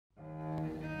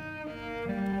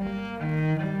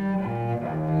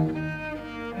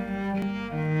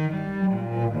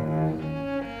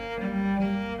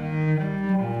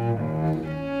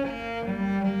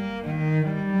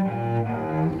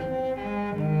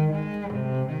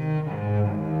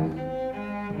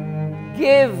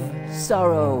Give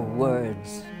sorrow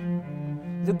words.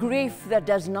 The grief that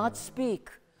does not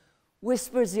speak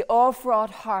whispers the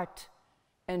o'er-fraught heart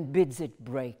and bids it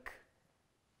break.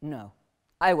 No,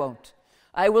 I won't.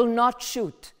 I will not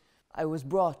shoot. I was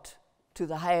brought to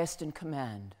the highest in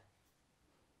command.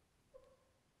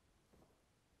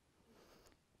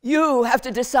 You have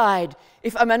to decide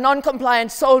if I'm a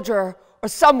non-compliant soldier or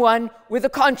someone with a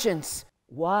conscience.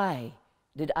 Why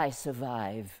did I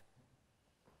survive?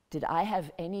 Did I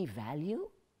have any value?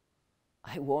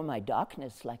 I wore my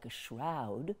darkness like a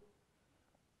shroud.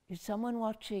 Is someone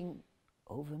watching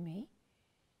over me?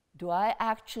 Do I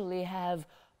actually have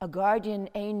a guardian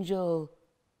angel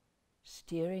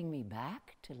steering me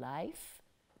back to life?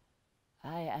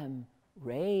 I am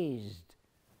raised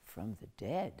from the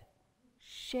dead.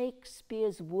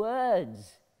 Shakespeare's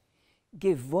words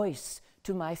give voice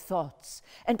to my thoughts,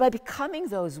 and by becoming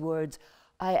those words,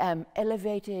 I am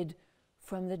elevated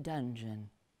from the dungeon.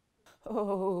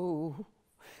 Oh,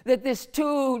 that this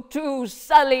too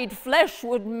sullied flesh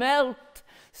would melt,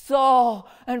 thaw,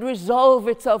 and resolve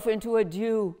itself into a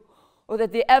dew, or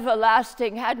that the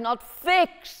everlasting had not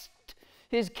fixed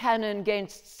his cannon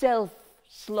against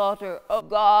self-slaughter. Oh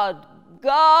God,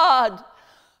 God!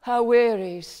 How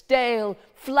weary, stale,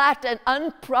 flat, and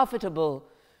unprofitable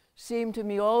seem to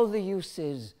me all the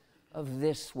uses of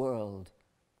this world.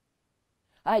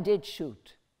 I did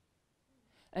shoot,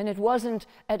 and it wasn't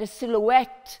at a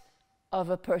silhouette of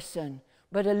a person,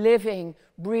 but a living,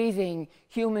 breathing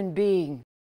human being.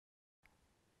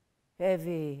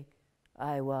 Heavy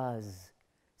I was,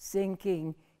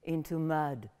 sinking into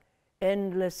mud,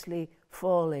 endlessly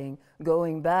falling,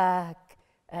 going back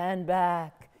and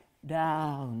back,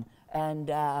 down and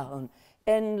down,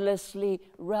 endlessly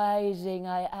rising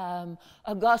I am,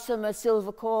 a gossamer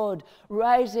silver cord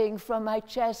rising from my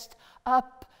chest,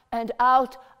 up and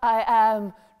out I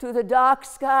am, to the dark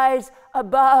skies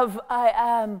above I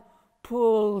am,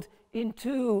 pulled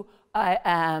into I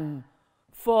am,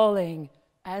 falling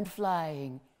and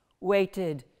flying,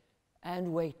 weighted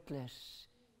and weightless,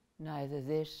 neither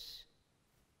this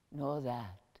nor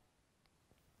that.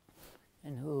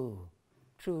 And who?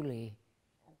 Truly,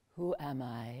 who am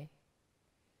I?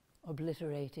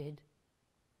 Obliterated,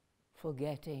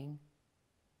 forgetting,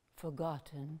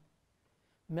 forgotten,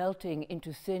 melting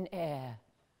into thin air,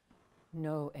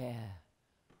 no air,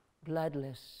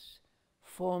 bloodless,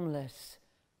 formless,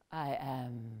 I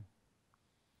am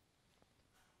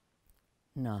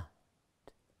not.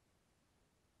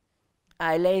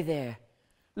 I lay there,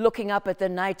 looking up at the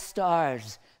night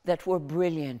stars that were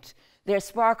brilliant, their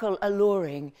sparkle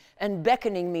alluring and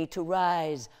beckoning me to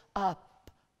rise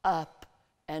up, up,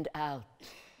 and out.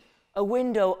 A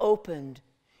window opened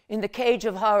in the cage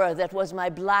of horror that was my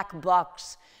black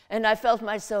box, and I felt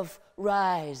myself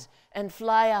rise and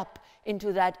fly up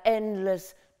into that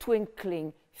endless,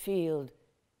 twinkling field.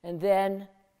 And then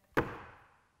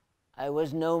I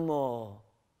was no more,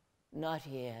 not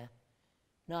here,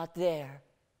 not there,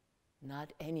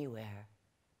 not anywhere.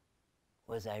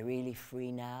 Was I really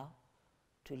free now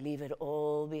to leave it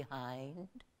all behind?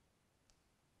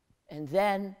 And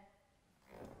then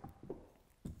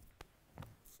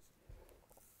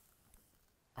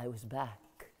I was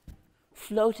back,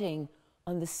 floating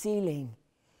on the ceiling.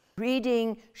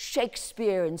 Reading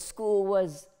Shakespeare in school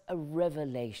was a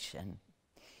revelation.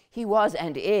 He was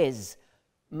and is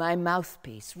my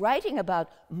mouthpiece, writing about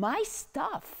my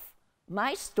stuff,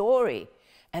 my story,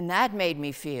 and that made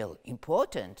me feel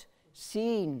important,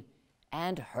 seen,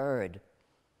 and heard.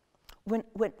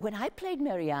 When I played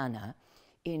Mariana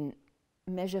in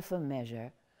Measure for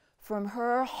Measure, from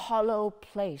her hollow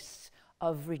place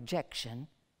of rejection,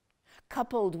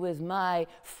 coupled with my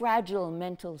fragile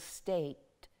mental state,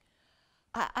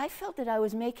 I felt that I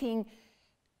was making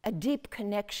a deep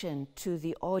connection to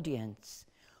the audience.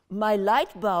 My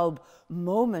light bulb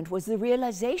moment was the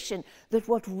realization that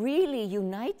what really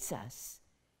unites us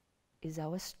is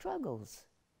our struggles.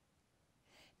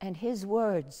 And his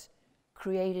words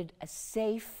created a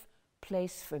safe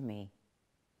place for me.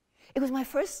 It was my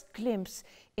first glimpse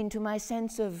into my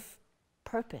sense of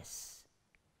purpose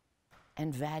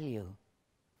and value.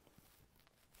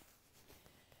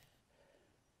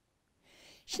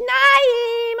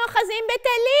 שניים אוחזים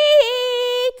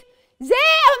בטלית, זה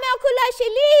אומר כולה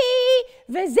שלי,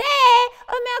 וזה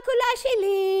אומר כולה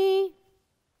שלי.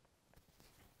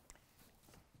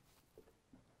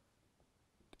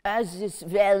 As this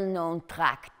well-known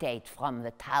tractate from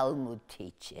the Talmud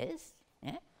teaches,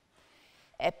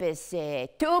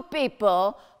 two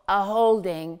people are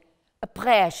holding a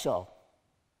prayer shawl,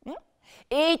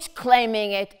 each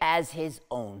claiming it as his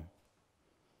own.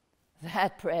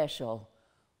 That prayer shawl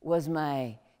was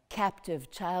my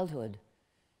captive childhood.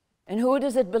 And who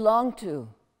does it belong to?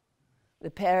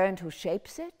 The parent who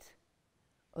shapes it,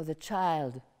 or the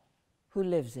child who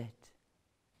lives it?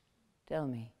 Tell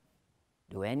me,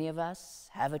 do any of us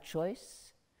have a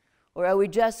choice? Or are we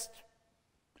just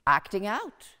acting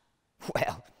out?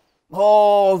 Well,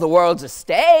 all the world's a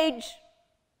stage,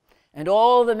 and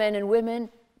all the men and women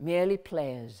merely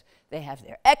players. They have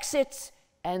their exits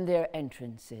and their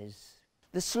entrances.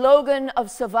 The slogan of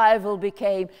survival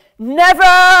became,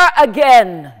 never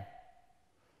again.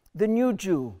 The new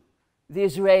Jew, the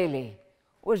Israeli,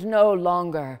 was no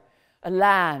longer a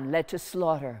lamb led to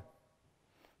slaughter,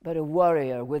 but a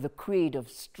warrior with a creed of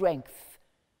strength,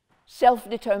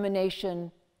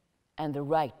 self-determination, and the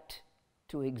right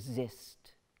to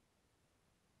exist.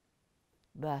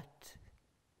 But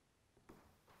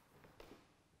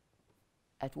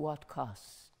at what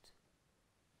cost?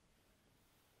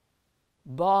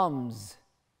 Bombs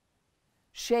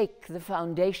shake the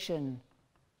foundation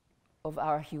of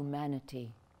our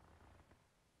humanity.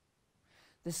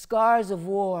 The scars of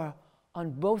war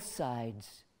on both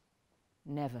sides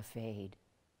never fade.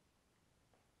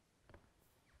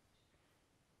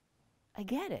 I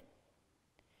get it.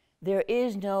 There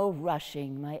is no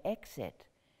rushing my exit.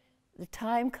 The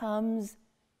time comes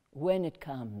when it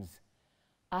comes.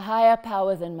 A higher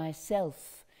power than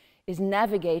myself is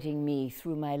navigating me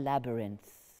through my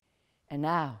labyrinth. And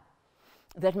now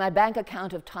that my bank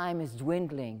account of time is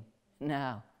dwindling,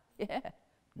 now,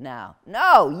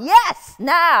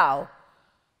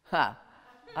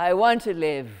 I want to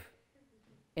live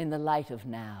in the light of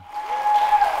now.